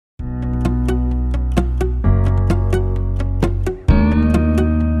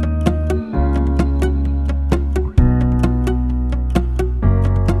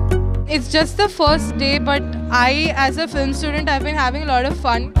It's just the first day, but I, as a film student, I've been having a lot of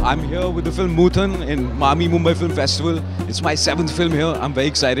fun. I'm here with the film Muthan in MAMI Mumbai Film Festival. It's my 7th film here. I'm very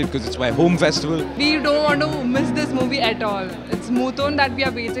excited because it's my home festival. We don't want to miss this movie at all. It's Muthan that we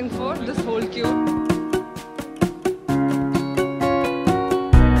are waiting for, this whole queue.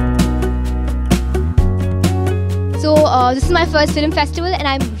 So this is my first film festival and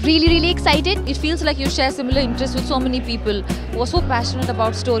I'm really excited. It feels like you share similar interests with so many people who are so passionate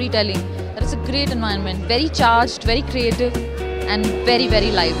about storytelling. That it's a great environment, very charged, very creative and very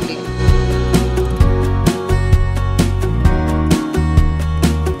lively.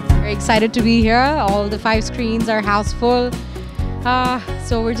 Very excited to be here. All the 5 screens are house full.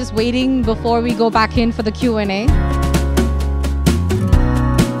 So we're just waiting before we go back in for the Q&A.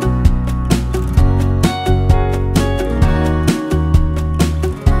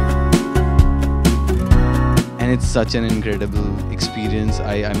 It's such an incredible experience.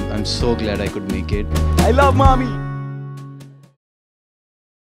 I'm so glad I could make it. I love MAMI.